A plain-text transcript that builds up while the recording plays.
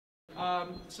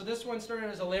So this one started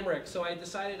as a limerick, so I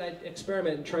decided I'd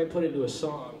experiment and try and put it into a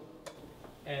song.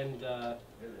 And,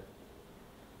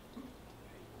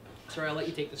 sorry, I'll let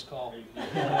you take this call.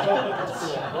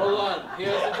 Hold on, he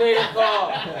has to take a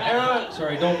call. Aaron.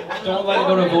 Sorry, don't let it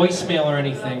go to voicemail or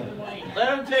anything.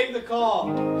 Let him take the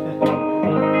call.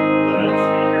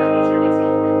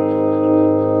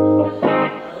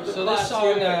 So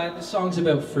this song's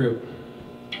about fruit.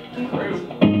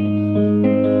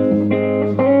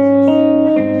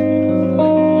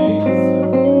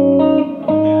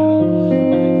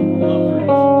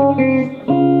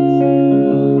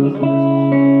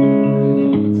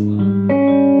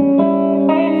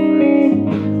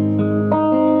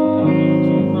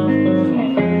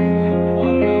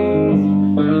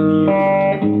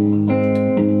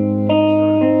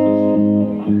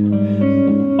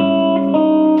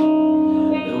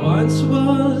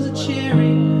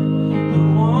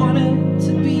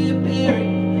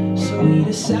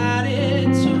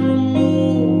 Decided to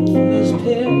remove his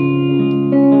pit.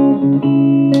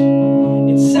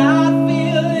 Inside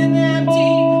feeling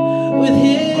empty, with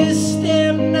his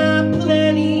stem not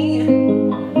plenty,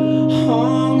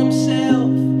 hung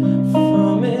himself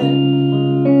from it.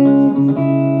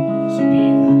 So be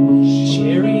the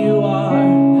cherry you are,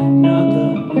 not the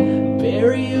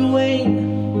berry you ain't.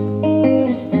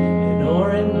 An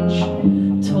orange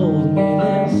told me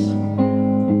this.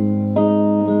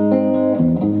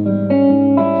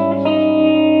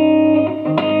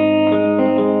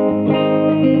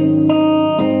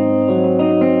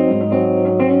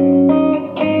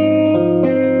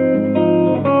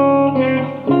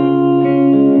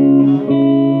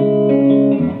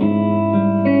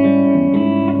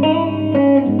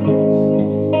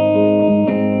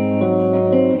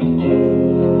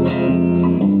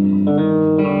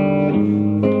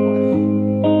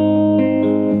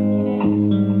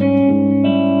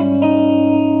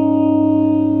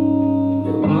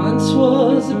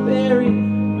 Was a berry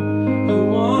who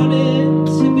wanted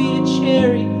to be a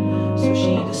cherry, so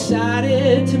she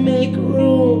decided to make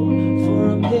room for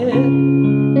a pit.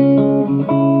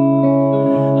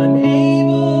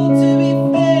 Unable to be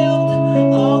filled,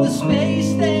 all the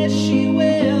space that she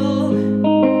willed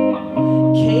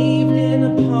caved in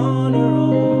upon her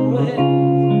own wit.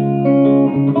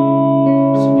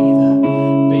 So be the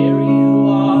berry you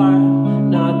are,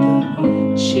 not the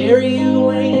cherry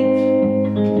you ain't.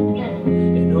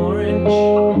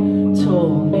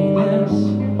 Told me this.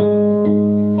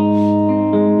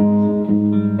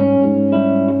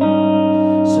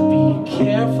 So be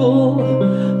careful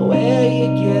where you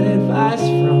get advice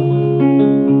from.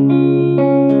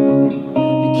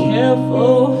 Be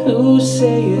careful who's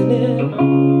saying it.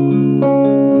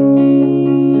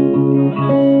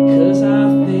 'Cause I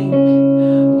think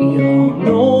we all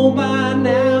know by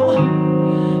now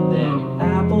that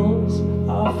apples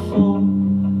are full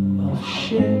of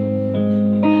shit.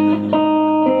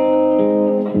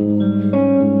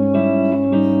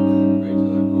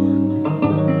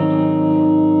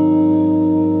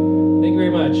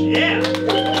 Yeah!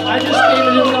 I just came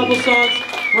to do a couple songs.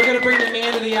 We're going to bring the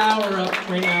man of the hour up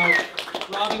right now,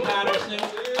 Robbie Patterson.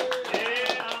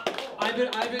 Yeah. I've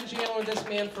been jamming with this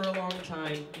man for a long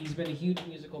time. He's been a huge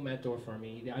musical mentor for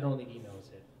me. I don't think he knows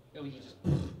it. No, he just...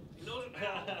 He knows it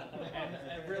now.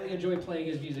 I really enjoy playing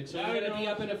his music. So we're going to be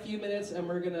up in a few minutes, and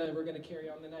we're gonna carry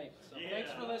on the night. So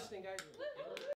thanks for listening, guys.